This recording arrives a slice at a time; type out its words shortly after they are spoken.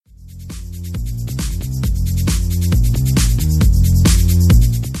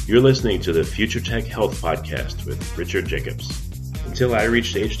You're listening to the Future Tech Health Podcast with Richard Jacobs. Until I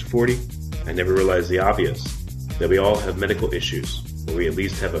reached age 40, I never realized the obvious, that we all have medical issues, or we at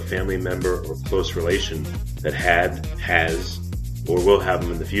least have a family member or close relation that had, has, or will have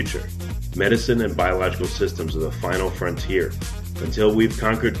them in the future. Medicine and biological systems are the final frontier. Until we've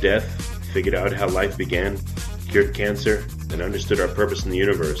conquered death, figured out how life began, cured cancer, and understood our purpose in the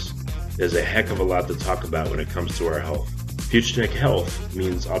universe, there's a heck of a lot to talk about when it comes to our health. Future Tech Health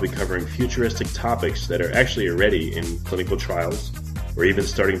means I'll be covering futuristic topics that are actually already in clinical trials, or even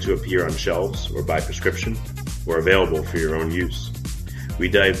starting to appear on shelves or by prescription, or available for your own use. We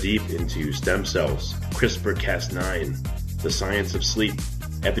dive deep into stem cells, CRISPR-Cas9, the science of sleep,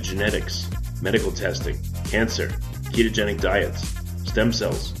 epigenetics, medical testing, cancer, ketogenic diets, stem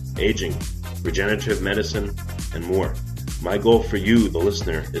cells, aging, regenerative medicine, and more. My goal for you, the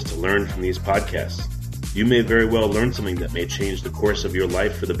listener, is to learn from these podcasts. You may very well learn something that may change the course of your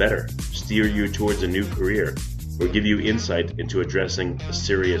life for the better, steer you towards a new career, or give you insight into addressing a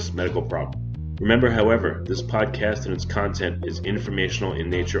serious medical problem. Remember, however, this podcast and its content is informational in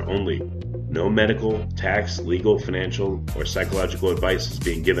nature only. No medical, tax, legal, financial, or psychological advice is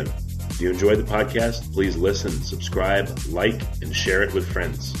being given. If you enjoy the podcast, please listen, subscribe, like, and share it with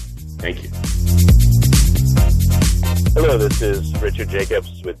friends. Thank you. Hello, this is Richard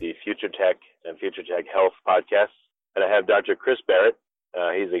Jacobs with the Future Tech and Future Tech Health podcast, and I have Dr. Chris Barrett.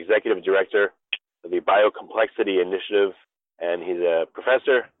 He's Executive Director of the Biocomplexity Initiative, and he's a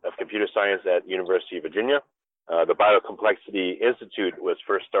professor of computer science at University of Virginia. The Biocomplexity Institute was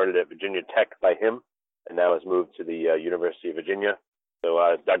first started at Virginia Tech by him, and now has moved to the University of Virginia. So,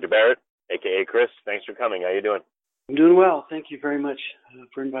 Dr. Barrett, aka Chris, thanks for coming. How you doing? I'm doing well. Thank you very much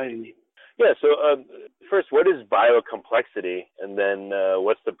for inviting me. Yeah, so first, what is biocomplexity, and then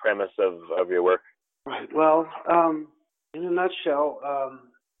what's the premise of your work? Right. Well, in a nutshell,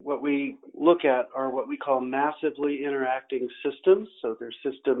 what we look at are what we call massively interacting systems. So they're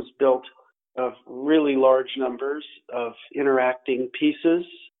systems built of really large numbers of interacting pieces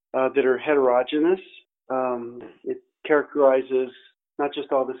that are heterogeneous. It characterizes not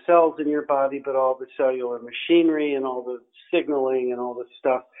just all the cells in your body, but all the cellular machinery and all the signaling and all the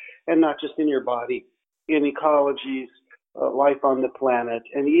stuff, and not just in your body, in ecologies, life on the planet,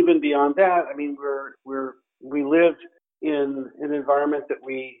 and even beyond that. I mean, we live in an environment that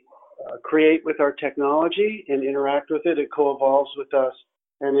we create with our technology and interact with it. It co-evolves with us,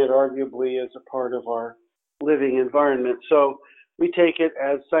 and it arguably is a part of our living environment. So we take it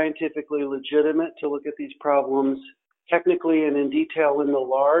as scientifically legitimate to look at these problems technically and in detail in the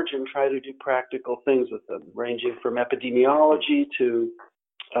large and try to do practical things with them, ranging from epidemiology to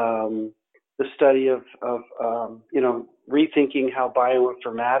the study of rethinking how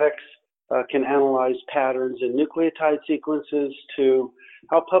bioinformatics can analyze patterns in nucleotide sequences to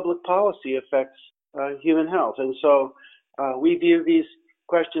how public policy affects human health. And so we view these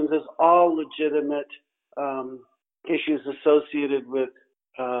questions as all legitimate issues associated with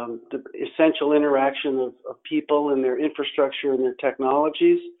the essential interaction of people and their infrastructure and their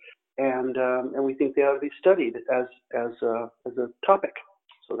technologies, and we think they ought to be studied as a topic.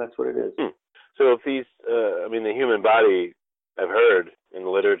 So that's what it is. So if these, the human body, I've heard in the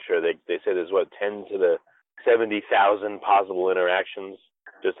literature, they say there's 10 to the 70,000 possible interactions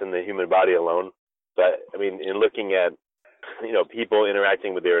just in the human body alone. But I mean, in looking at, people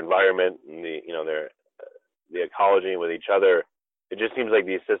interacting with their environment and the ecology and with each other, it just seems like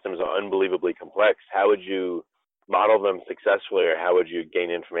these systems are unbelievably complex. How would you model them successfully, or how would you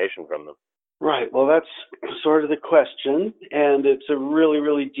gain information from them? Right. Well, that's sort of the question, and it's a really,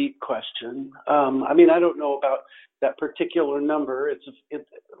 really deep question. I don't know about that particular number.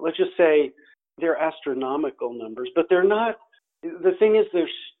 Let's just say they're astronomical numbers, but they're not. The thing is, there's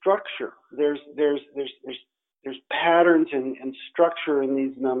structure. There's patterns and structure in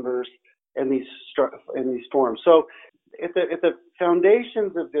these numbers and these forms. So at the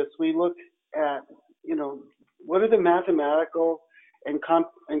foundations of this, we look at what are the mathematical and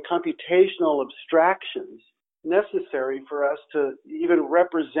computational abstractions necessary for us to even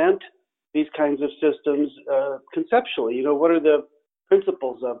represent these kinds of systems conceptually. What are the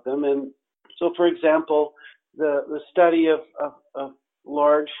principles of them? And so, for example, the study of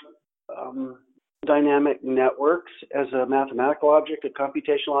large dynamic networks as a mathematical object, a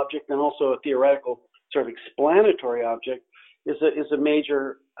computational object, and also a theoretical sort of explanatory object is a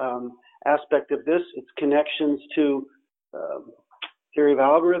major aspect of this. Its connections to theory of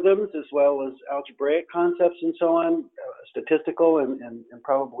algorithms, as well as algebraic concepts and so on, statistical and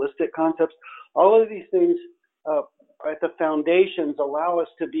probabilistic concepts. All of these things at the foundations allow us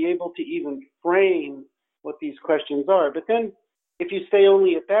to be able to even frame what these questions are. But then if you stay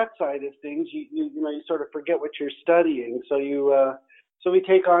only at that side of things, you sort of forget what you're studying. So we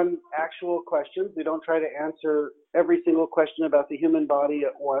take on actual questions. We don't try to answer every single question about the human body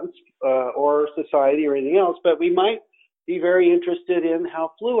at once, or society or anything else, but we might be very interested in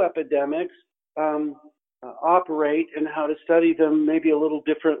how flu epidemics operate and how to study them maybe a little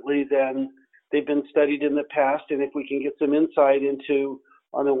differently than they've been studied in the past. And if we can get some insight into,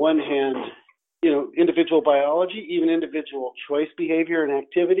 on the one hand, individual biology, even individual choice behavior and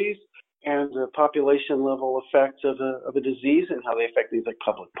activities, and the population level effects of a disease and how they affect things like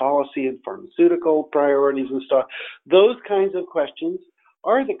public policy and pharmaceutical priorities and stuff. Those kinds of questions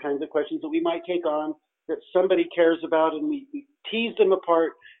are the kinds of questions that we might take on that somebody cares about, and we tease them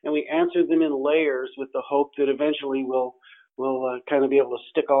apart and we answer them in layers with the hope that eventually we'll kind of be able to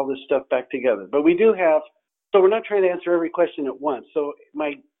stick all this stuff back together. But we do have, so we're not trying to answer every question at once. So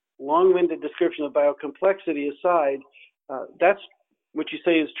my long-winded description of biocomplexity aside, that's what you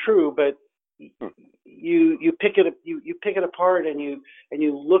say is true, but you pick it apart and you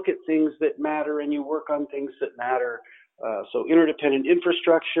look at things that matter and you work on things that matter. So interdependent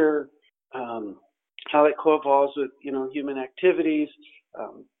infrastructure, how that co-evolves with human activities,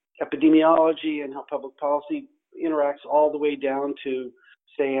 epidemiology, and how public policy interacts all the way down to,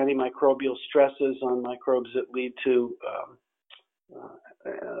 say, antimicrobial stresses on microbes that lead to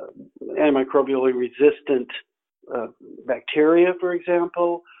antimicrobially resistant bacteria, for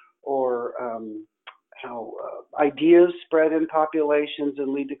example, or how ideas spread in populations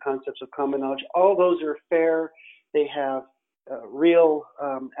and lead to concepts of common knowledge. All those are fair. They have real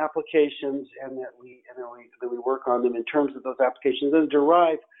applications, and that we work on them in terms of those applications and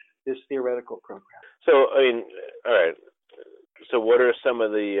derive this theoretical program. So, all right. So what are some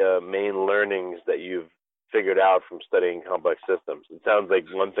of the main learnings that you've figured out from studying complex systems? It sounds like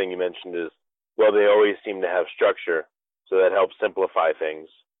one thing you mentioned is, well, they always seem to have structure, so that helps simplify things.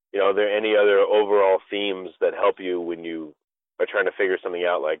 Are there any other overall themes that help you when you are trying to figure something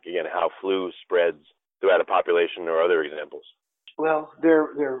out, like, again, how flu spreads throughout a population, or other examples? Well, there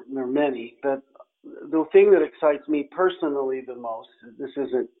are many, but the thing that excites me personally the most, this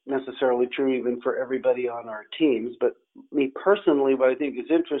isn't necessarily true even for everybody on our teams, but me personally, what I think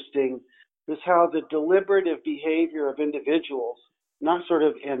is interesting is how the deliberative behavior of individuals, not sort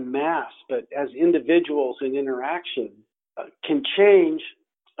of en masse, but as individuals in interaction, can change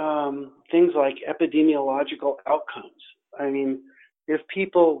things like epidemiological outcomes. I mean, if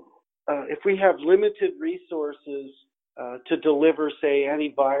we have limited resources to deliver, say,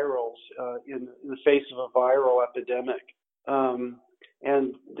 antivirals in the face of a viral epidemic,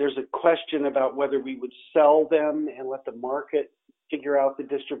 and there's a question about whether we would sell them and let the market figure out the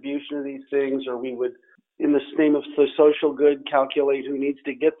distribution of these things, or we would, in the name of the social good, calculate who needs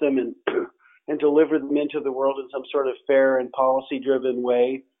to get them and deliver them into the world in some sort of fair and policy-driven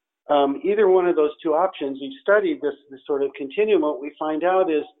way. Either one of those two options, we've studied this sort of continuum. What we find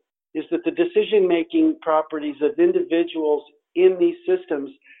out is that the decision-making properties of individuals in these systems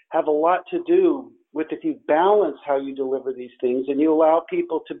have a lot to do with, if you balance how you deliver these things and you allow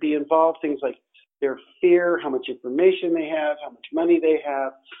people to be involved, things like their fear, how much information they have, how much money they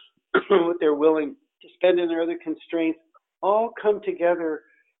have, what they're willing to spend, and their other constraints, all come together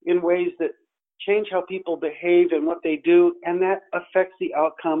in ways that change how people behave and what they do, and that affects the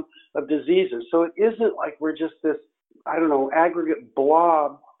outcome of diseases. So it isn't like we're just this, aggregate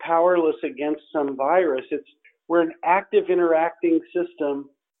blob powerless against some virus. We're an active interacting system,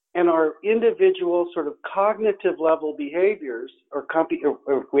 and our individual sort of cognitive level behaviors, or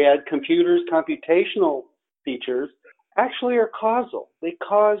if we add computers, computational features, actually are causal. They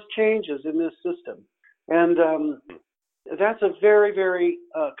cause changes in this system. And that's a very, very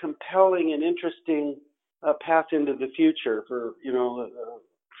compelling and interesting path into the future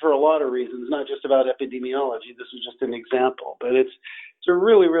for a lot of reasons, not just about epidemiology. This is just an example, but it's a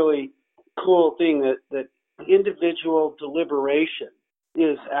really, really cool thing that individual deliberation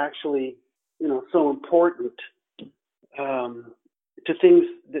is actually, so important to things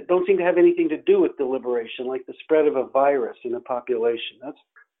that don't seem to have anything to do with deliberation, like the spread of a virus in a population.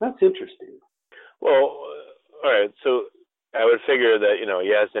 That's interesting. Well, all right. So I would figure that,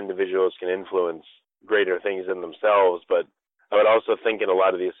 yes, individuals can influence greater things in themselves, but I would also think in a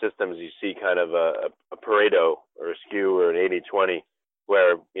lot of these systems you see kind of a Pareto or a skew or an 80-20,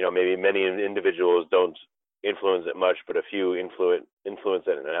 where, maybe many individuals don't influence it much, but a few influence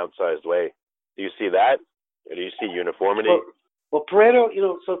it in an outsized way. Do you see that? Or do you see uniformity? Well, Pareto,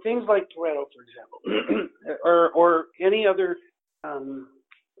 so things like Pareto, for example, or any other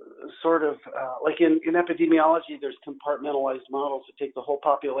sort of, like in epidemiology, there's compartmentalized models that take the whole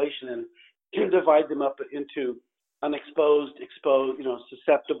population and divide them up into unexposed, exposed,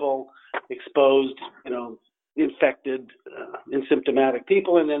 susceptible, exposed, infected, asymptomatic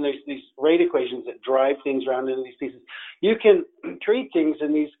people, and then there's these rate equations that drive things around into these pieces. You can treat things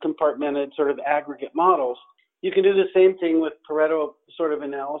in these compartmented sort of aggregate models. You can do the same thing with Pareto sort of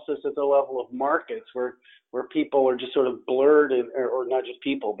analysis at the level of markets, where people are just sort of blurred, or not just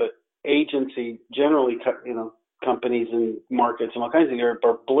people, but agency generally, companies and markets and all kinds of things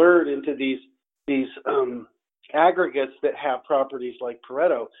are blurred into these aggregates that have properties like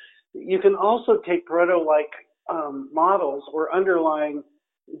Pareto. You can also take Pareto-like models or underlying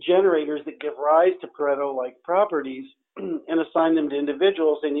generators that give rise to Pareto-like properties and assign them to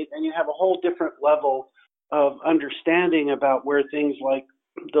individuals, and you have a whole different level of understanding about where things like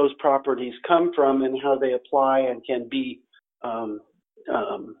those properties come from and how they apply and can be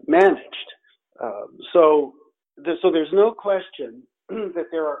managed. So there's no question that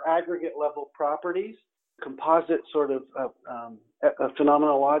there are aggregate level properties, composite sort of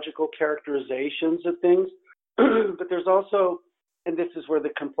phenomenological characterizations of things, but there's also, and this is where the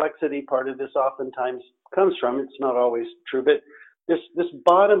complexity part of this oftentimes comes from, it's not always true, but this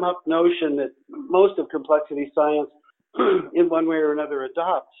bottom-up notion that most of complexity science in one way or another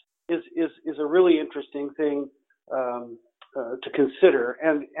adopts is a really interesting thing to consider.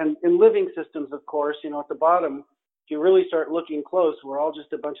 And in living systems, of course, at the bottom, if you really start looking close, we're all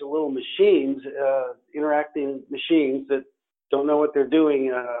just a bunch of little machines, interacting machines that don't know what they're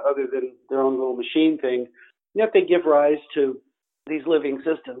doing other than their own little machine thing. Yet they give rise to these living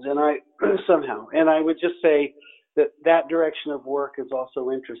systems, and I would just say that direction of work is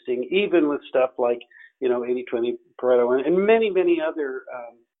also interesting, even with stuff like 80-20 Pareto and many other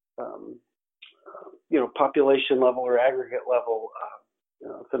population level or aggregate level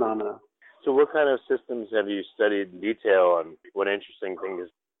phenomena. So what kind of systems have you studied in detail, and what interesting things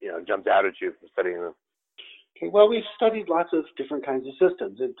jumped out at you from studying them? Okay, well, we've studied lots of different kinds of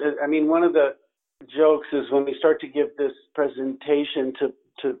systems. One of the jokes is when we start to give this presentation to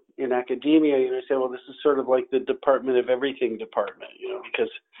in academia, say, well, this is sort of like the Department of Everything department, because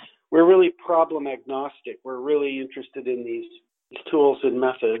we're really problem agnostic. We're really interested in these tools and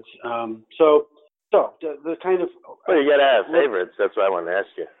methods. So the kind of... Well, you got to have favorites. That's what I wanted to ask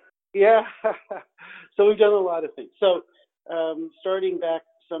you. Yeah. So we've done a lot of things. So starting back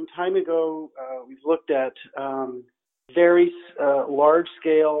some time ago, we've looked at very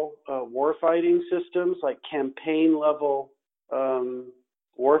large-scale warfighting systems, like campaign-level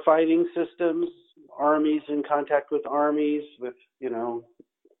warfighting systems, armies in contact with armies, with,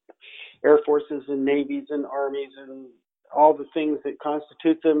 air forces and navies and armies and all the things that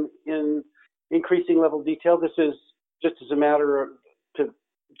constitute them in increasing level detail. This is just as a matter of, to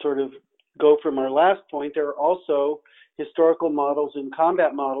sort of go from our last point, there are also historical models in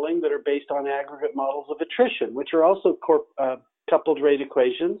combat modeling that are based on aggregate models of attrition, which are also coupled rate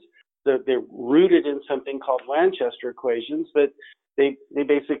equations. They're rooted in something called Lanchester equations, but they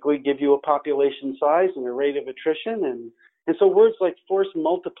basically give you a population size and a rate of attrition. And so words like force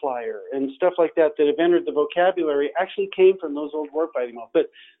multiplier and stuff like that have entered the vocabulary actually came from those old warfighting models. But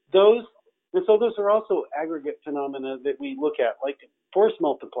those are also aggregate phenomena that we look at, like force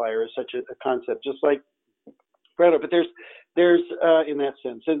multiplier is such a concept, just like Pareto. But there's in that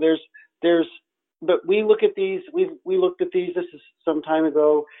sense, and but we look at these. We looked at these. This is some time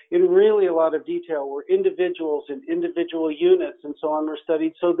ago in really a lot of detail, where individuals and individual units and so on were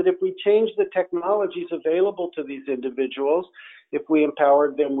studied, so that if we change the technologies available to these individuals, if we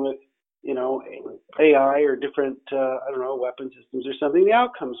empowered them with AI or different weapon systems or something, the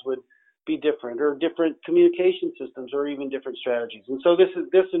outcomes would be different, or different communication systems, or even different strategies. And so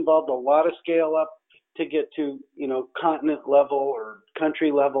this involved a lot of scale up to get to continent level or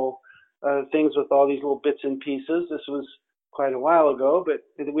country level things with all these little bits and pieces. This was quite a while ago, but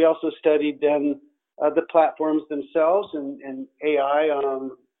we also studied then the platforms themselves and AI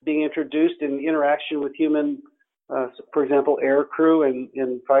being introduced in interaction with human, for example, air crew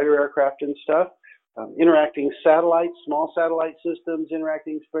and fighter aircraft and stuff. Interacting satellites, small satellite systems,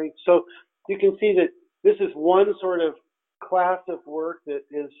 interacting space. So you can see that this is one sort of class of work that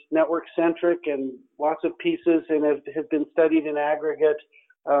is network-centric and lots of pieces and have been studied in aggregate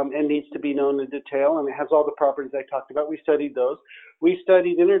and needs to be known in detail, and it has all the properties I talked about. We studied those. We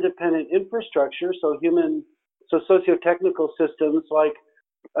studied interdependent infrastructure, so socio-technical systems like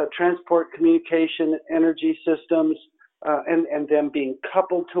transport, communication, energy systems, and them being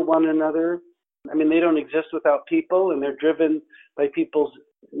coupled to one another. They don't exist without people, and they're driven by people's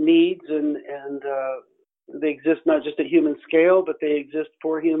needs, and they exist not just at human scale, but they exist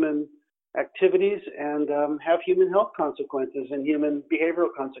for human activities and have human health consequences and human behavioral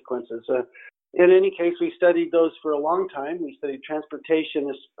consequences. In any case, we studied those for a long time. We studied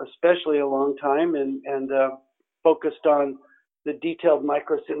transportation especially a long time and focused on the detailed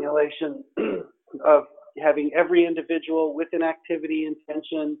microsimulation of having every individual with an activity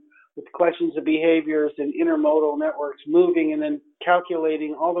intention, with questions of behaviors and intermodal networks moving, and then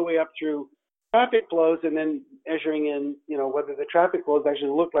calculating all the way up through traffic flows, and then measuring in, whether the traffic flows actually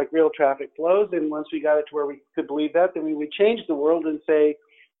look like real traffic flows. And once we got it to where we could believe that, then we would change the world and say,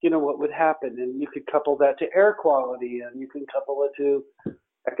 what would happen. And you could couple that to air quality, and you can couple it to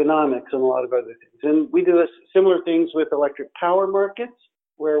economics and a lot of other things. And we do similar things with electric power markets,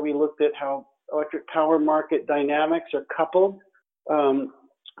 where we looked at how electric power market dynamics are coupled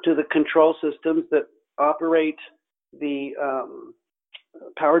to the control systems that operate the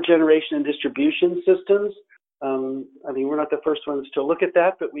power generation and distribution systems. We're not the first ones to look at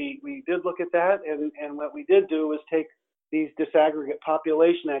that, but we did look at that. And what we did do was take these disaggregate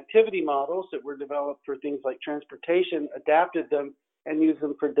population activity models that were developed for things like transportation, adapted them, and used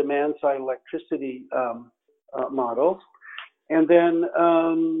them for demand-side electricity models. And then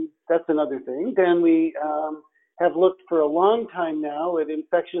that's another thing. Then we have looked for a long time now at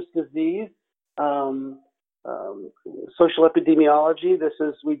infectious disease, social epidemiology.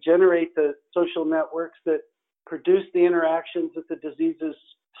 We generate the social networks that produce the interactions that the diseases,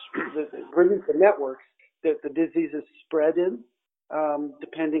 that produce the networks that the diseases spread in,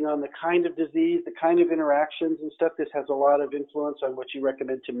 depending on the kind of disease, the kind of interactions and stuff. This has a lot of influence on what you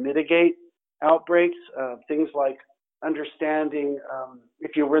recommend to mitigate outbreaks, things like understanding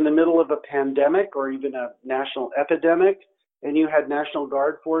if you were in the middle of a pandemic or even a national epidemic, and you had National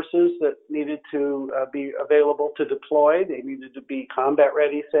Guard forces that needed to be available to deploy, they needed to be combat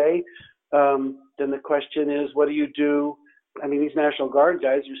ready, say, then the question is, what do you do? These National Guard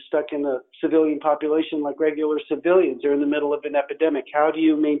guys are stuck in a civilian population like regular civilians. They're in the middle of an epidemic. How do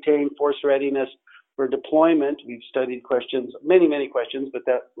you maintain force readiness for deployment? We've studied questions, many, many questions, but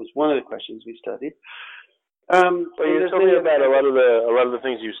that was one of the questions we studied. So you told me about a lot of the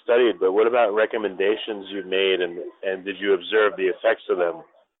things you studied, but what about recommendations you've made, and did you observe the effects of them,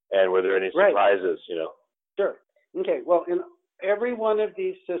 and were there any surprises? Right. Sure. Okay. Well, in every one of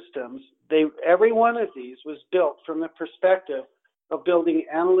these systems, every one of these was built from the perspective of building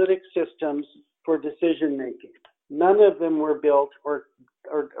analytic systems for decision making. None of them were built or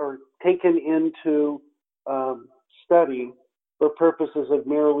taken into study for purposes of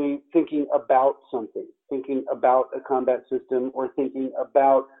merely thinking about something, thinking about a combat system or thinking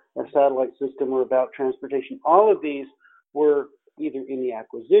about a satellite system or about transportation. All of these were either in the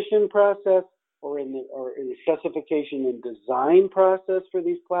acquisition process or in the specification and design process for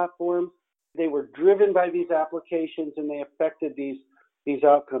these platforms. They were driven by these applications, and they affected these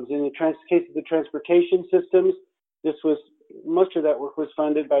outcomes. In the case of the transportation systems, most of that work was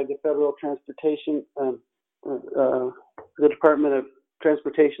funded by the Federal Transportation, the Department of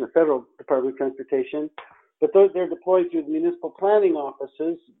Transportation, the Federal Department of Transportation. But they're deployed through the municipal planning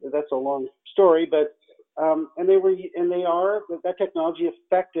offices. That's a long story, but that technology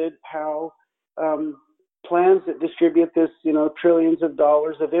affected how plans that distribute this, trillions of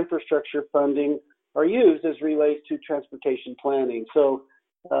dollars of infrastructure funding are used as relates to transportation planning. So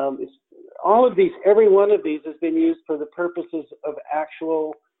every one of these has been used for the purposes of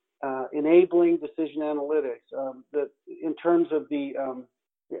actual enabling decision analytics. In terms of the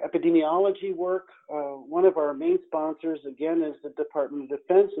epidemiology work, one of our main sponsors, again, is the Department of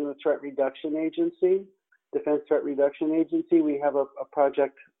Defense and the Defense Threat Reduction Agency. We have a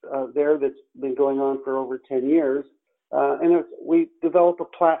project there that's been going on for over 10 years. We develop a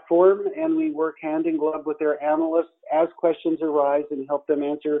platform, and we work hand in glove with their analysts as questions arise and help them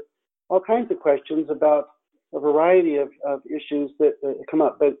answer all kinds of questions about a variety of issues that come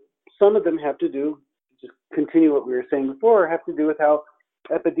up. But some of them have to do, just continue what we were saying before, have to do with how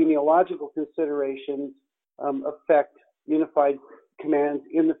epidemiological considerations affect unified commands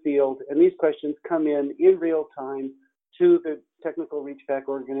in the field. And these questions come in real time to the Technical Reachback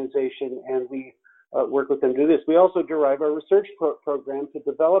organization, and we work with them to do this. We also derive our research program to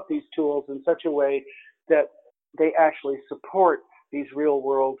develop these tools in such a way that they actually support these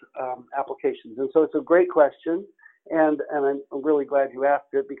real-world applications. And so it's a great question, and I'm really glad you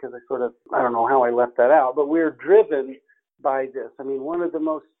asked it, because I don't know how I left that out, but we're driven by this. One of the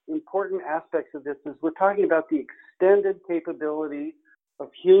most important aspects of this is we're talking about the extended capability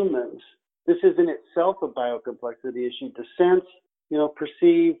of humans. This is in itself a biocomplexity issue to sense,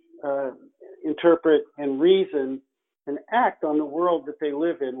 perceive, interpret, and reason and act on the world that they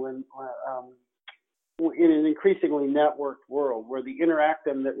live in in an increasingly networked world where the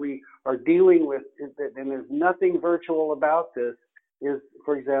interactome that we are dealing with, and there's nothing virtual about this, is,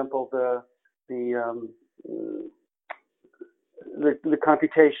 for example, the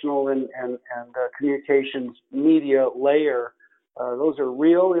computational and communications media layer. Those are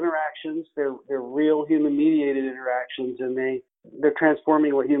real interactions. They're real human-mediated interactions, and they're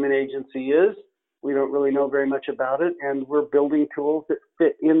transforming what human agency is. We don't really know very much about it, and we're building tools that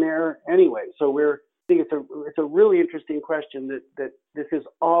fit in there anyway. So I think it's a really interesting question that this is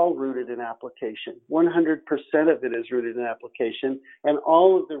all rooted in application. 100% of it is rooted in application, and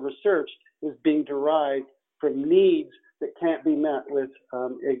all of the research is being derived from needs that can't be met with,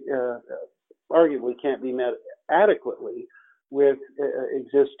 arguably can't be met adequately with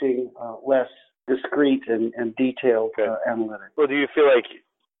existing less discrete and detailed analytics. Well, do you feel like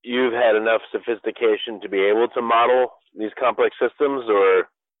you've had enough sophistication to be able to model these complex systems, or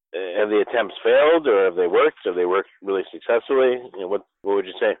have the attempts failed, or have they worked? Have they worked really successfully? What would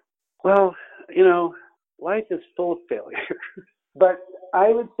you say? Well, life is full of failure. But I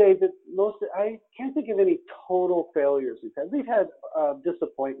would say that I can't think of any total failures we've had. We've had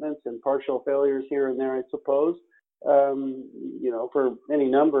disappointments and partial failures here and there, I suppose, for any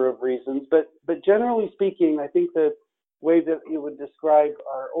number of reasons. But generally speaking, I think the way that you would describe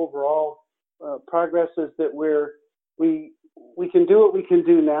our overall progress is that we can do what we can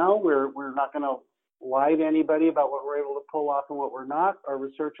do now. We're not going to lie to anybody about what we're able to pull off and what we're not. Our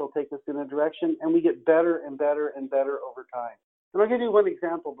research will take us in a direction, and we get better and better and better over time. And I'll give you one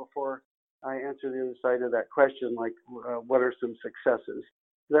example before I answer the other side of that question, like what are some successes?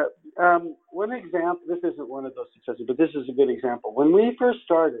 One example, this isn't one of those successes, but this is a good example. When we first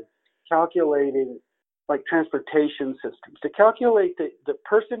started calculating like transportation systems, to calculate the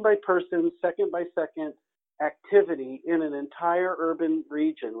person by person, second by second activity in an entire urban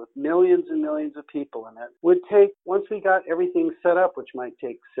region with millions and millions of people in it would take, once we got everything set up, which might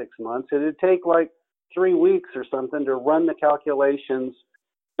take 6 months, it would take like 3 weeks or something to run the calculations,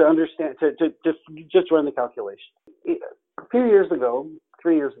 to understand, to just run the calculation. A few years ago,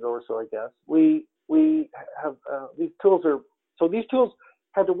 3 years ago or so, I guess, we have these tools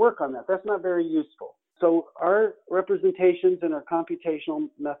had to work on that. That's not very useful. So our representations and our computational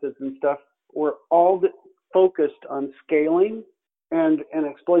methods and stuff were all focused on scaling and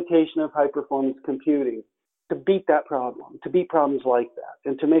exploitation of high-performance computing to beat that problem, to beat problems like that,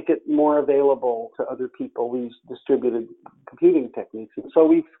 and to make it more available to other people. We use distributed computing techniques. And so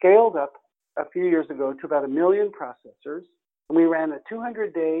we scaled up a few years ago to about 1 million processors, and we ran a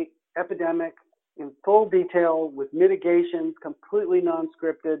 200-day epidemic in full detail with mitigations, completely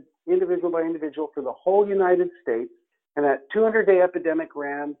non-scripted, individual by individual for the whole United States. And that 200-day epidemic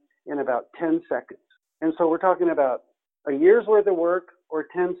ran in about 10 seconds. And so we're talking about a year's worth of work or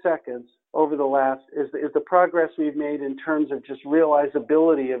 10 seconds over the last, is the progress we've made in terms of just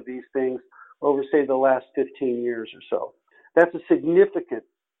realizability of these things over, say, the last 15 years or so. That's a significant,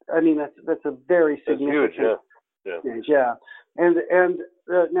 that's a very significant. That's huge, yeah. And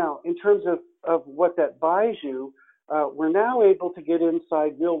now, in terms of what that buys you, we're now able to get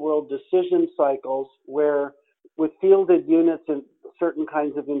inside real-world decision cycles where, with fielded units in certain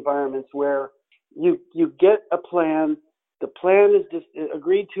kinds of environments, where you get a plan, the plan is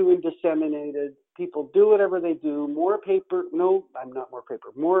agreed to and disseminated, people do whatever they do, more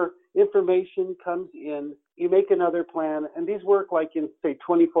information comes in, you make another plan, and these work like in, say,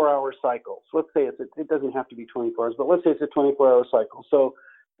 24-hour cycles. Let's say it doesn't have to be 24 hours, but let's say it's a 24-hour cycle. So,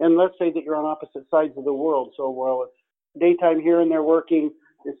 and let's say that you're on opposite sides of the world. So while it's daytime here and they're working,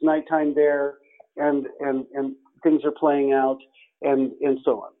 it's nighttime there, and things are playing out, and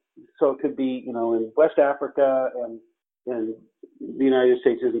so on. So it could be, in West Africa, and the United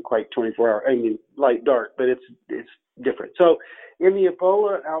States isn't quite 24 hour, light dark, but it's different. So in the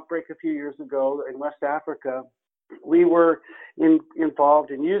Ebola outbreak a few years ago in West Africa, we were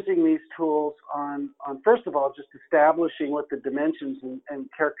involved in using these tools on first of all, just establishing what the dimensions and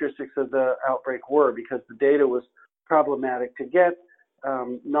characteristics of the outbreak were, because the data was problematic to get.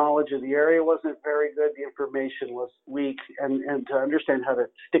 Knowledge of the area wasn't very good. The information was weak, and to understand how to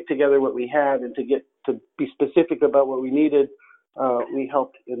stick together what we had and to get to be specific about what we needed, we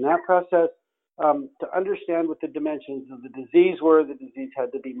helped in that process. To understand what the dimensions of the disease were, the disease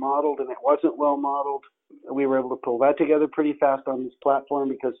had to be modeled, and it wasn't well modeled. We were able to pull that together pretty fast on this platform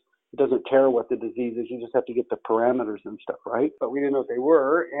because it doesn't care what the disease is. You just have to get the parameters and stuff right. But we didn't know what they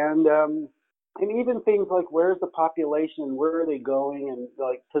were, and even things like where's the population, where are they going, and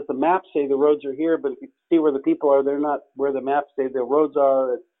like, does the map say the roads are here, but if you see where the people are, they're not where the maps say the roads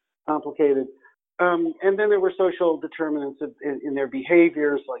are. It's complicated. And then there were social determinants in their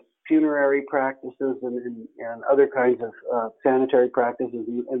behaviors, like funerary practices and other kinds of sanitary practices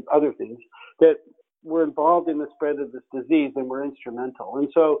and other things that were involved in the spread of this disease and were instrumental. And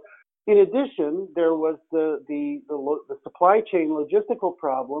so, in addition, there was the supply chain logistical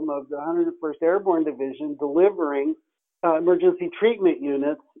problem of the 101st Airborne Division delivering emergency treatment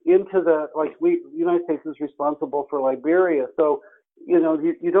units into the United States is responsible for Liberia, so you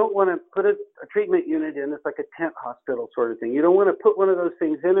don't want to put a treatment unit in. It's like a tent hospital sort of thing. You don't want to put one of those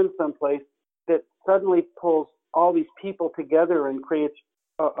things in someplace that suddenly pulls all these people together and creates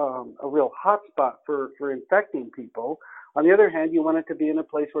a real hotspot for infecting people. On the other hand, you want it to be in a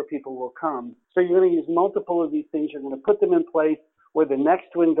place where people will come. So you're going to use multiple of these things. You're going to put them in place where the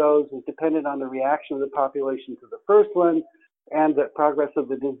next one goes is dependent on the reaction of the population to the first one and the progress of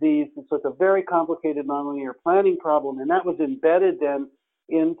the disease. And so it's a very complicated nonlinear planning problem, and that was embedded then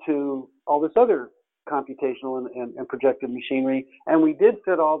into all this other computational and projected machinery, and we did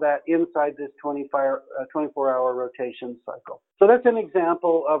fit all that inside this 24-hour rotation cycle. So that's an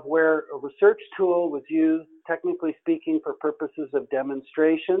example of where a research tool was used, technically speaking, for purposes of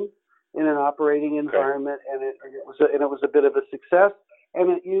demonstration in an operating environment, and it was a bit of a success. And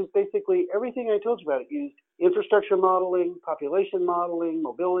it used basically everything I told you about. It used infrastructure modeling, population modeling,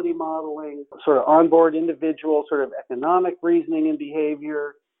 mobility modeling, sort of onboard individual, sort of economic reasoning and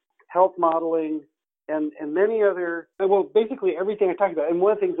behavior, health modeling, and many other, well, basically everything I talked about. And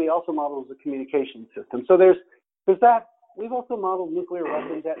one of the things we also modeled was a communication system. So there's that. We've also modeled nuclear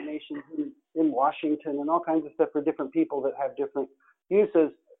weapon detonations in Washington and all kinds of stuff for different people that have different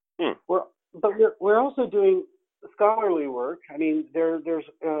uses. We're also doing scholarly work. I mean, there's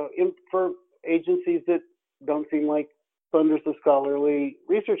for agencies that don't seem like funders of scholarly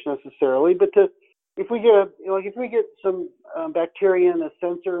research necessarily, but if we get some bacteria in a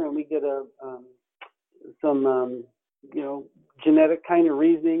sensor and we get some genetic kind of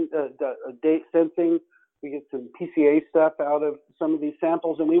reasoning, date sensing, we get some PCA stuff out of some of these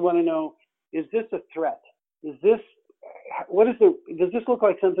samples, and we want to know, is this a threat? Does this look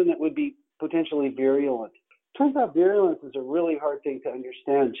like something that would be potentially virulent? Turns out virulence is a really hard thing to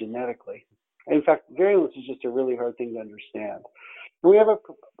understand genetically. In fact, virulence is just a really hard thing to understand. We have a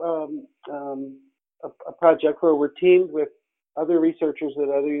project where we're teamed with other researchers at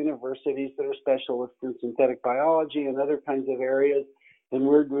other universities that are specialists in synthetic biology and other kinds of areas, and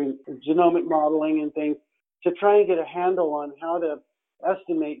we're doing genomic modeling and things to try and get a handle on how to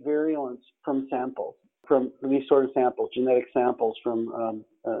estimate virulence from samples, from these sort of samples, genetic samples from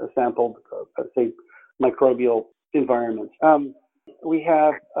sampled, say, microbial environments. We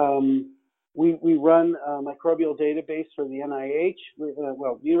have we run a microbial database for the NIH.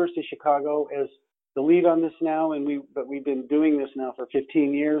 University of Chicago is the lead on this now, but we've been doing this now for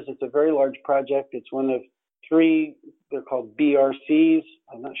 15 years. It's a very large project. It's one of 3. They're called BRCs.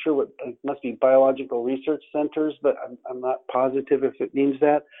 I'm not sure it must be biological research centers, but I'm not positive if it means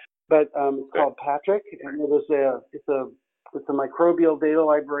that. But it's called Patrick, and it's a microbial data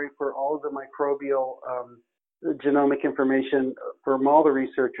library for all of the microbial genomic information from all the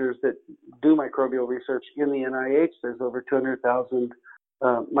researchers that do microbial research in the NIH. There's over 200,000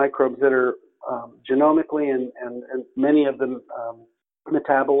 microbes that are genomically and many of them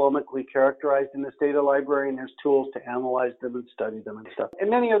metabolomically characterized in this data library, and there's tools to analyze them and study them and stuff, and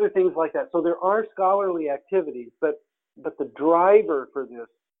many other things like that. So there are scholarly activities, but the driver for this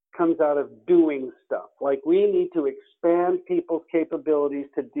comes out of doing stuff. Like, we need to expand people's capabilities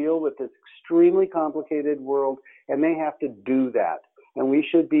to deal with this extremely complicated world, and they have to do that. And we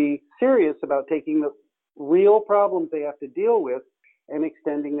should be serious about taking the real problems they have to deal with and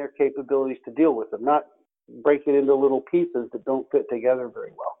extending their capabilities to deal with them, not break it into little pieces that don't fit together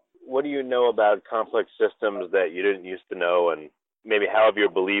very well. What do you know about complex systems that you didn't used to know, and maybe how have your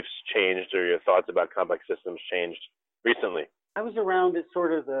beliefs changed or your thoughts about complex systems changed recently? I was around at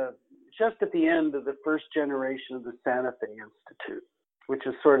sort of just at the end of the first generation of the Santa Fe Institute, which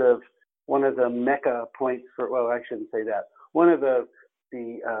is sort of one of the mecca points for, well, I shouldn't say that, one of the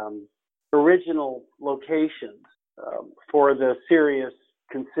original locations for the serious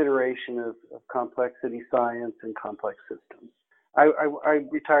consideration of complexity science and complex systems. I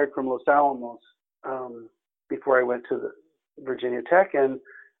retired from Los Alamos before I went to the Virginia Tech, and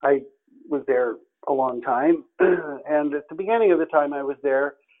I was there a long time. And at the beginning of the time I was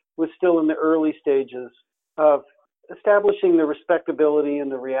there, was still in the early stages of establishing the respectability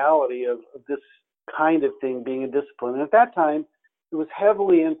and the reality of this kind of thing being a discipline. And at that time, it was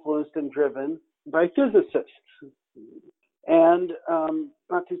heavily influenced and driven by physicists. And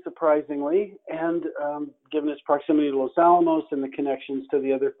not too surprisingly, and given its proximity to Los Alamos and the connections to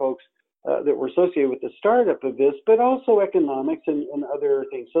the other folks that were associated with the startup of this, but also economics and other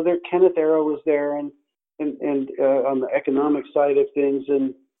things. So there, Kenneth Arrow was there, and on the economic side of things,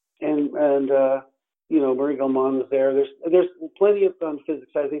 and Marie Gell-Mann was there. There's plenty of on the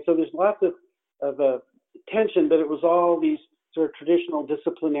physics side of things. So there's lots of tension, but it was all these sort of traditional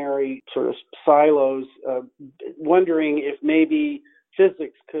disciplinary sort of silos, wondering if maybe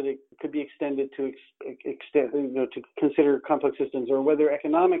physics could be extended to to consider complex systems, or whether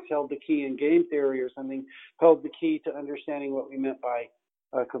economics held the key and game theory or something held the key to understanding what we meant by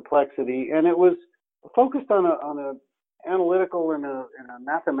complexity. And it was focused on a analytical and a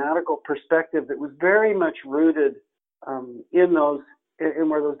mathematical perspective that was very much rooted in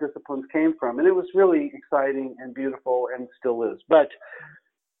where those disciplines came from, and it was really exciting and beautiful, and still is. But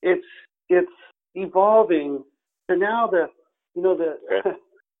it's evolving to now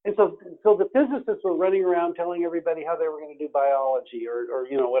and so the physicists were running around telling everybody how they were going to do biology, or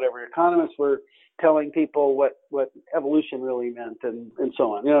whatever. Economists were telling people what evolution really meant, and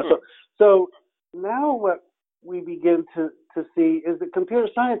so on. So now what we begin to see is that computer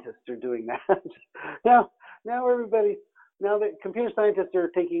scientists are doing that. Now that computer scientists are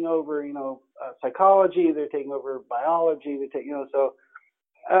taking over, psychology, they're taking over biology,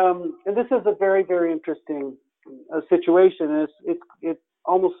 and this is a very, very interesting situation. It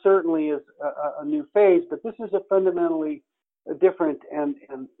almost certainly is a new phase, but this is a fundamentally different and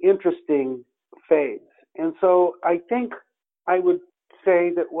interesting phase. And so I think I would say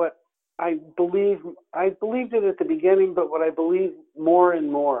that what I believed it at the beginning, but what I believe more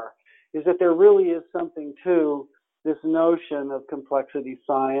and more is that there really is something to this notion of complexity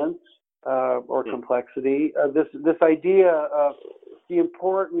science, or complexity, this idea of the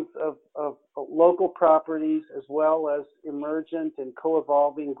importance of local properties as well as emergent and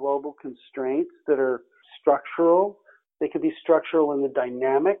co-evolving global constraints that are structural. They could be structural in the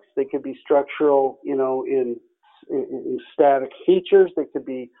dynamics. They could be structural, in static features. They could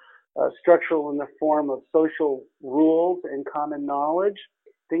be structural in the form of social rules and common knowledge.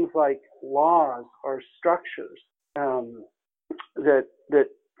 Things like laws are structures that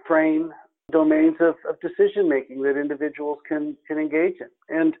frame domains of decision making that individuals can engage in,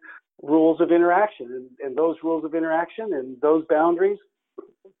 and rules of interaction, and those rules of interaction and those boundaries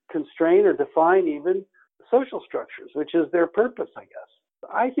constrain or define even social structures, which is their purpose, I guess.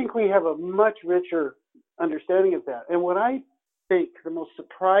 I think we have a much richer understanding of that. And what I think the most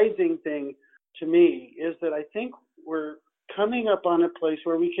surprising thing to me is that I think we're coming up on a place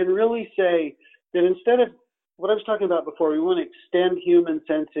where we can really say that instead of what I was talking about before, we want to extend human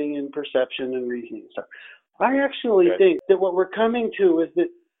sensing and perception and reasoning and stuff. I actually think that what we're coming to is that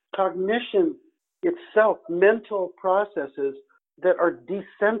cognition itself, mental processes that are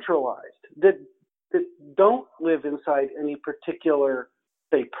decentralized, that don't live inside any particular,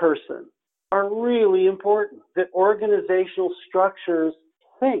 say, person, are really important. That organizational structures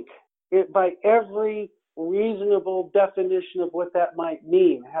think it by every reasonable definition of what that might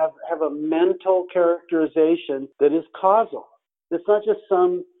mean, have a mental characterization that is causal. It's not just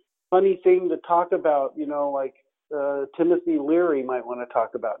some funny thing to talk about, like Timothy Leary might want to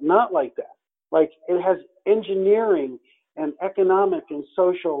talk about. Not like that. Like, it has engineering and economic and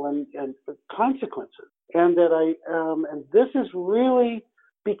social and consequences. And that and this is really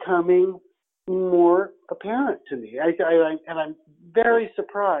becoming more apparent to me. And I'm very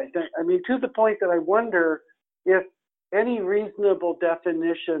surprised. I mean, to the point that I wonder if any reasonable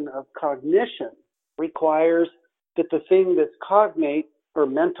definition of cognition requires that the thing that's cognate, or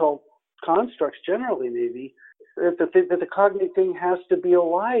mental constructs generally maybe, that the cognate thing has to be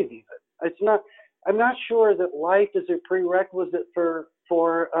alive even. I'm not sure that life is a prerequisite for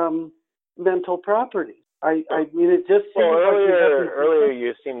mental properties. I mean, it just seems earlier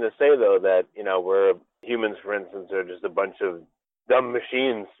you seemed to say, though, that, we're humans, for instance, are just a bunch of dumb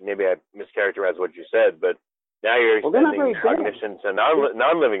machines. Maybe I mischaracterized what you said, but now you're extending cognition to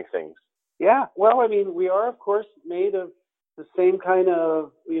non-living things. Yeah, well, I mean, we are, of course, made of the same kind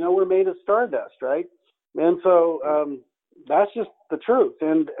of, we're made of stardust, right? And so that's just the truth.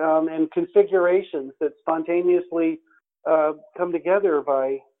 And configurations that spontaneously come together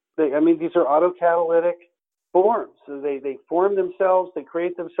these are autocatalytic forms. So they form themselves, they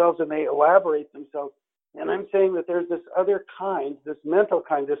create themselves, and they elaborate themselves. And I'm saying that there's this other kind, this mental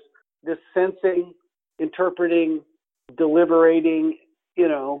kind, this sensing, interpreting, deliberating,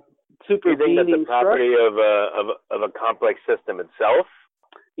 supervening. You think that's the property of a complex system itself?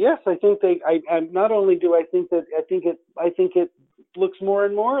 Yes, I think and not only do I think that, I think it looks more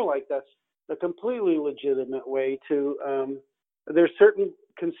and more like that's a completely legitimate way to. There's certain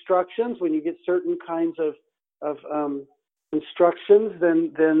constructions when you get certain kinds of instructions,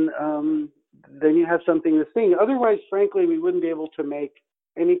 then you have something to see. Otherwise, frankly, we wouldn't be able to make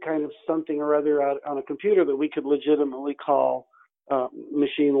any kind of something or other out on a computer that we could legitimately call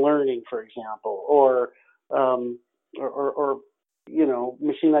machine learning, for example, or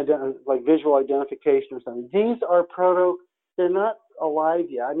machine like visual identification or something. These are they're not alive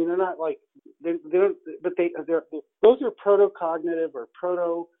yet. I mean, they're not like they're those are proto-cognitive or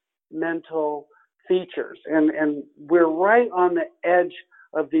proto-mental features, and we're right on the edge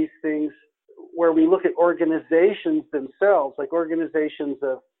of these things where we look at organizations themselves, like organizations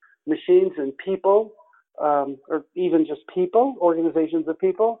of machines and people, or even just people, organizations of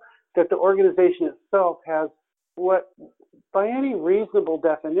people, that the organization itself has what, by any reasonable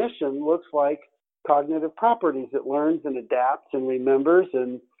definition, looks like cognitive properties. It learns and adapts and remembers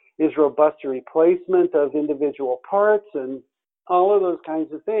and is robust to replacement of individual parts and all of those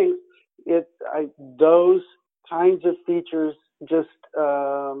kinds of things. Those kinds of features just,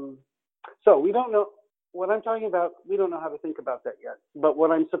 so we don't know what I'm talking about. We don't know how to think about that yet. But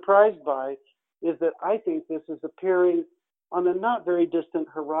what I'm surprised by is that I think this is appearing on a not very distant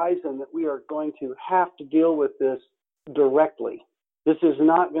horizon, that we are going to have to deal with this directly. This is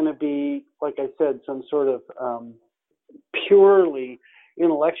not going to be, like I said, some sort of purely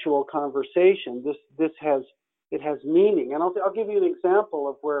intellectual conversation. It has meaning, and I'll give you an example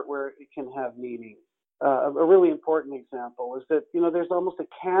of where it can have meaning. A really important example is that there's almost a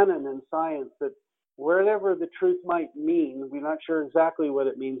canon in science that whatever the truth might mean, we're not sure exactly what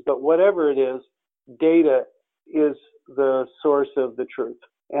it means, but whatever it is, data is the source of the truth.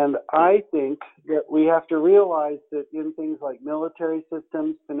 And I think that we have to realize that in things like military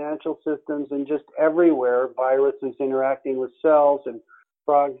systems, financial systems, and just everywhere, viruses interacting with cells and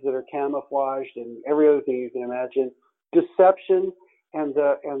frogs that are camouflaged and every other thing you can imagine, deception and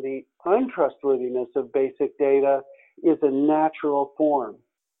the untrustworthiness of basic data is a natural form.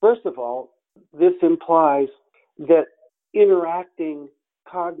 First of all, this implies that interacting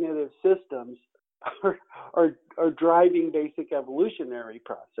cognitive systems are driving basic evolutionary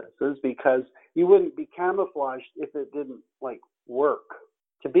processes, because you wouldn't be camouflaged if it didn't work.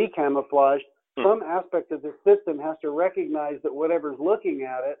 To be camouflaged, some aspect of the system has to recognize that whatever's looking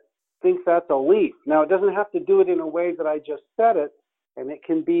at it thinks that's a leaf. Now, it doesn't have to do it in a way that I just said it, and it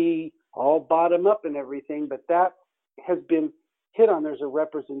can be all bottom up and everything, but that has been hit on. There's a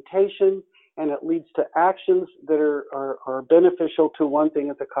representation, and it leads to actions that are beneficial to one thing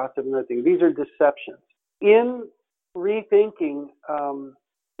at the cost of another thing. These are deceptions. In rethinking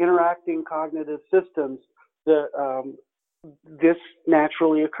interacting cognitive systems, this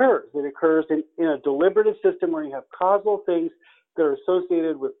naturally occurs. It occurs in a deliberative system where you have causal things that are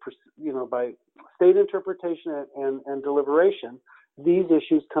associated with, by state interpretation and deliberation. These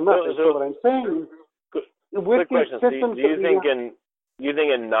issues come up. So what I'm saying is, with these systems, do you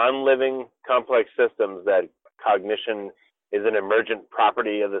think in non-living complex systems that cognition is an emergent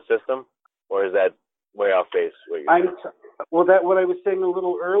property of the system, or is that way off base? What I was saying a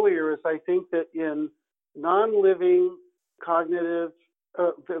little earlier is I think that in non-living cognitive,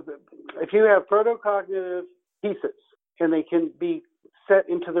 if you have proto-cognitive pieces and they can be set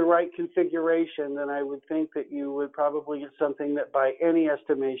into the right configuration, then I would think that you would probably get something that by any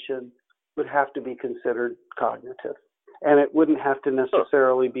estimation would have to be considered cognitive. And it wouldn't have to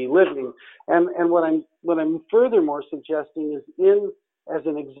necessarily be living. And what I'm furthermore suggesting is as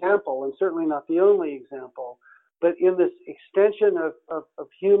an example, and certainly not the only example, but in this extension of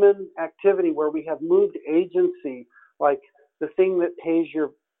human activity where we have moved agency, like the thing that pays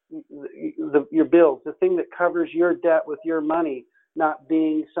your bills, the thing that covers your debt with your money, not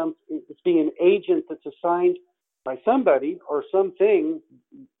being it's being an agent that's assigned by somebody or something,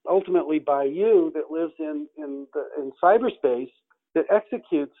 ultimately by you, that lives in cyberspace, that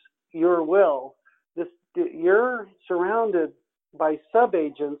executes your will. You're surrounded by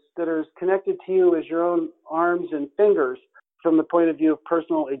sub-agents that are as connected to you as your own arms and fingers from the point of view of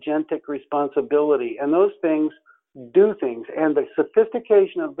personal agentic responsibility. And those things do things. And the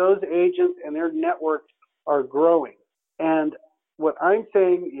sophistication of those agents and their networks are growing. And what I'm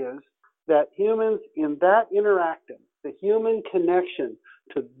saying is that humans in that interacting, the human connection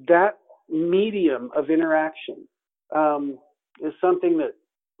to that medium of interaction is something that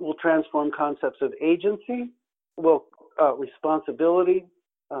will transform concepts of agency, responsibility,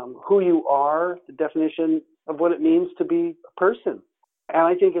 who you are, the definition of what it means to be a person. And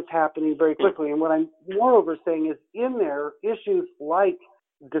I think it's happening very quickly. And what I'm moreover saying is in there, issues like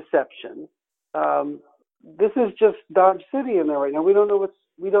deception, this is just Dodge City in there right now. We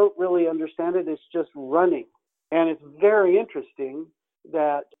don't really understand it. It's just running. And it's very interesting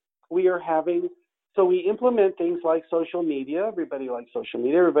that we are having So we implement things like social media. Everybody likes social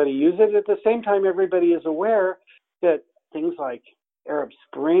media. Everybody uses it. At the same time, everybody is aware that things like Arab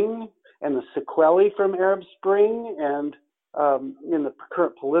Spring and the sequelae from Arab Spring and in the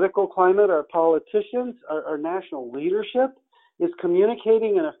current political climate, our politicians, our national leadership is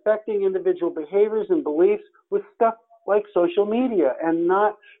communicating and affecting individual behaviors and beliefs with stuff like social media and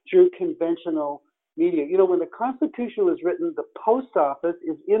not through conventional media. You know, when the Constitution was written, the post office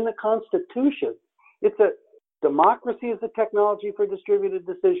is in the Constitution. It's a democracy is the technology for distributed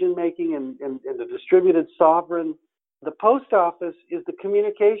decision making and the distributed sovereign. The post office is the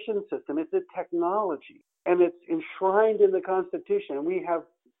communication system. It's a technology, and it's enshrined in the Constitution. And we have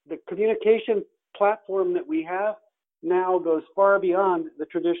the communication platform that we have now goes far beyond the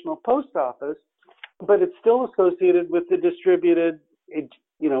traditional post office, but it's still associated with the distributed,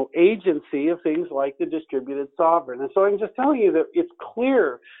 agency of things like the distributed sovereign. And so I'm just telling you that it's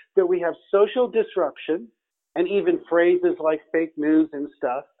clear that we have social disruption and even phrases like fake news and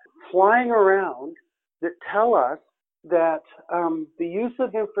stuff flying around that tell us that the use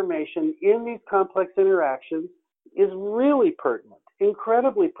of information in these complex interactions is really pertinent,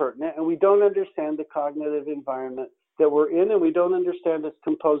 incredibly pertinent, and we don't understand the cognitive environment that we're in, and we don't understand its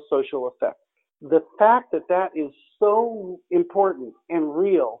composed social effects. The fact that that is so important and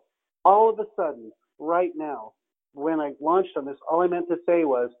real, all of a sudden, right now, when I launched on this, all I meant to say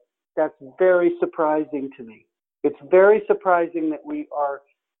was, that's very surprising to me. It's very surprising that we are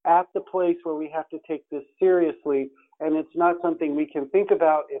at the place where we have to take this seriously, and it's not something we can think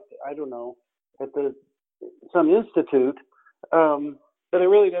about at some institute, but it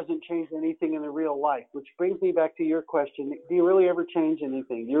really doesn't change anything in the real life, which brings me back to your question. Do you really ever change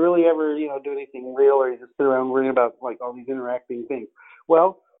anything? Do you really ever, do anything real, or you just sit around worrying about like all these interacting things?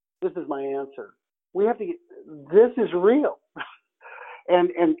 Well, this is my answer. We have to this is real.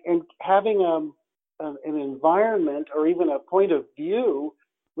 and having an environment or even a point of view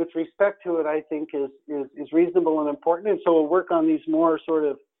with respect to it, I think is reasonable and important. And so we'll work on these more sort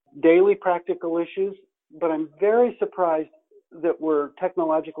of daily practical issues, but I'm very surprised that we're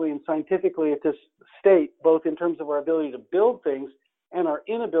technologically and scientifically at this state, both in terms of our ability to build things and our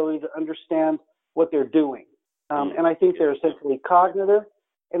inability to understand what they're doing. And I think they're essentially cognitive,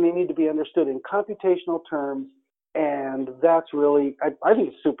 and they need to be understood in computational terms. And that's really, I think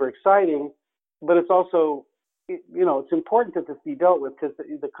it's super exciting, but it's also, it's important that this be dealt with because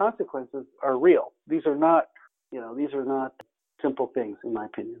the consequences are real. These are not simple things, in my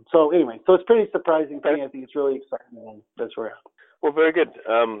opinion. So anyway, so it's pretty surprising to me. I think it's really exciting, and that's where I am. Well, very good.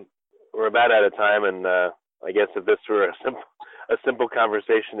 We're about out of time, and I guess if this were a simple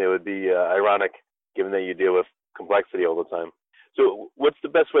conversation, it would be ironic, given that you deal with complexity all the time. So what's the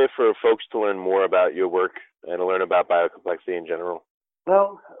best way for folks to learn more about your work and to learn about biocomplexity in general?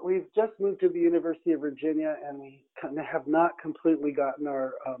 Well, we've just moved to the University of Virginia, and we have not completely gotten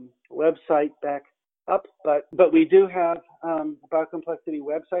our website back up, but we do have a biocomplexity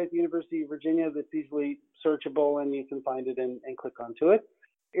website at the University of Virginia that's easily searchable, and you can find it and click onto it.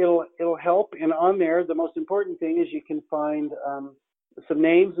 It'll help, and on there, the most important thing is you can find some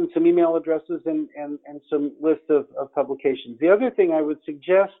names and some email addresses and some lists of publications. The other thing I would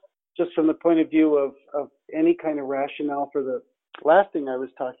suggest, just from the point of view of any kind of rationale for the last thing I was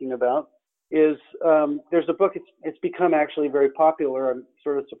talking about, is there's a book, it's become actually very popular. I'm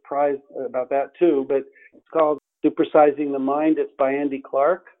sort of surprised about that too, but it's called Supersizing the Mind. It's by Andy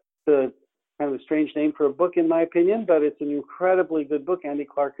Clark. It's kind of a strange name for a book in my opinion, but it's an incredibly good book. Andy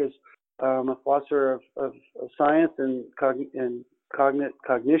Clark is a philosopher of science and cognition,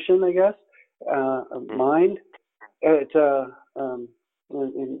 I guess, of mind. It's in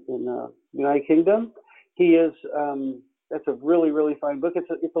the United Kingdom. He is that's a really, really fine book.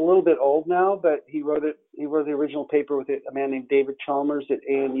 It's a little bit old now, but he wrote the original paper with a man named David Chalmers at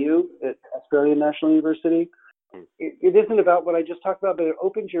ANU, at Australian National University. It isn't about what I just talked about, but it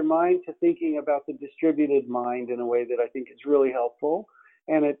opens your mind to thinking about the distributed mind in a way that I think is really helpful.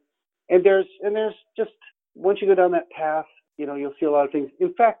 And there's just, once you go down that path, you'll see a lot of things.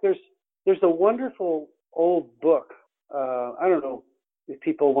 In fact, there's a wonderful old book. I don't know if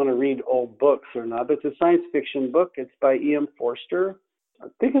people want to read old books or not, but it's a science fiction book. It's by E.M. Forster. I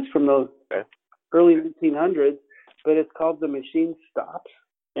think it's from the early 1900s, but it's called The Machine Stops.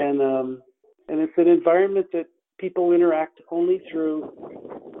 And it's an environment that people interact only through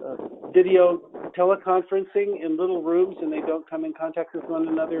video teleconferencing in little rooms, and they don't come in contact with one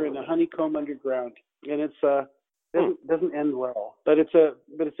another in a honeycomb underground. And it's doesn't end well. But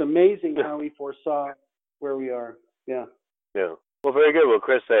it's amazing how he foresaw where we are. Yeah. Yeah. Well, very good. Well,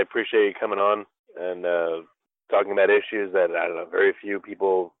 Chris, I appreciate you coming on and talking about issues that, I don't know, very few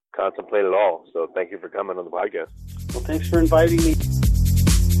people contemplate it all. So thank you for coming on the podcast. Well, thanks for inviting me.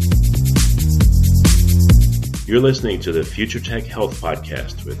 You're listening to the Future Tech Health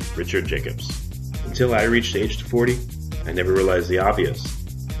Podcast with Richard Jacobs. Until I reached age 40, I never realized the obvious,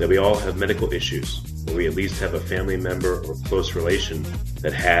 that we all have medical issues, or we at least have a family member or close relation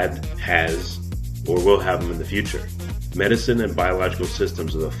that has, or will have them in the future. Medicine and biological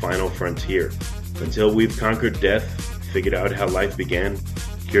systems are the final frontier. Until we've conquered death, figured out how life began,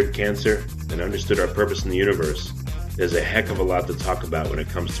 cured cancer, and understood our purpose in the universe, there's a heck of a lot to talk about when it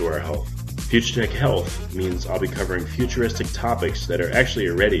comes to our health. Future Tech Health means I'll be covering futuristic topics that are actually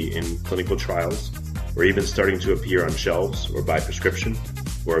already in clinical trials, or even starting to appear on shelves or by prescription,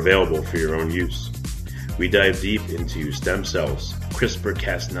 or available for your own use. We dive deep into stem cells,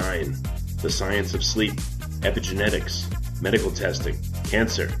 CRISPR-Cas9, the science of sleep, epigenetics, medical testing,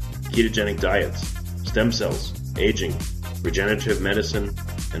 cancer, ketogenic diets, stem cells, aging, regenerative medicine,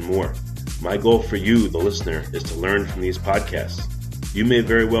 and more. My goal for you, the listener, is to learn from these podcasts. You may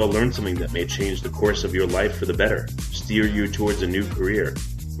very well learn something that may change the course of your life for the better, steer you towards a new career,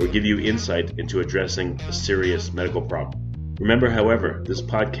 or give you insight into addressing a serious medical problem. Remember, however, this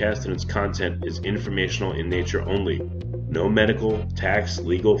podcast and its content is informational in nature only. No medical, tax,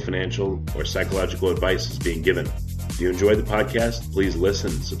 legal, financial, or psychological advice is being given. If you enjoy the podcast, please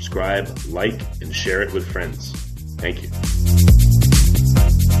listen, subscribe, like, and share it with friends. Thank you.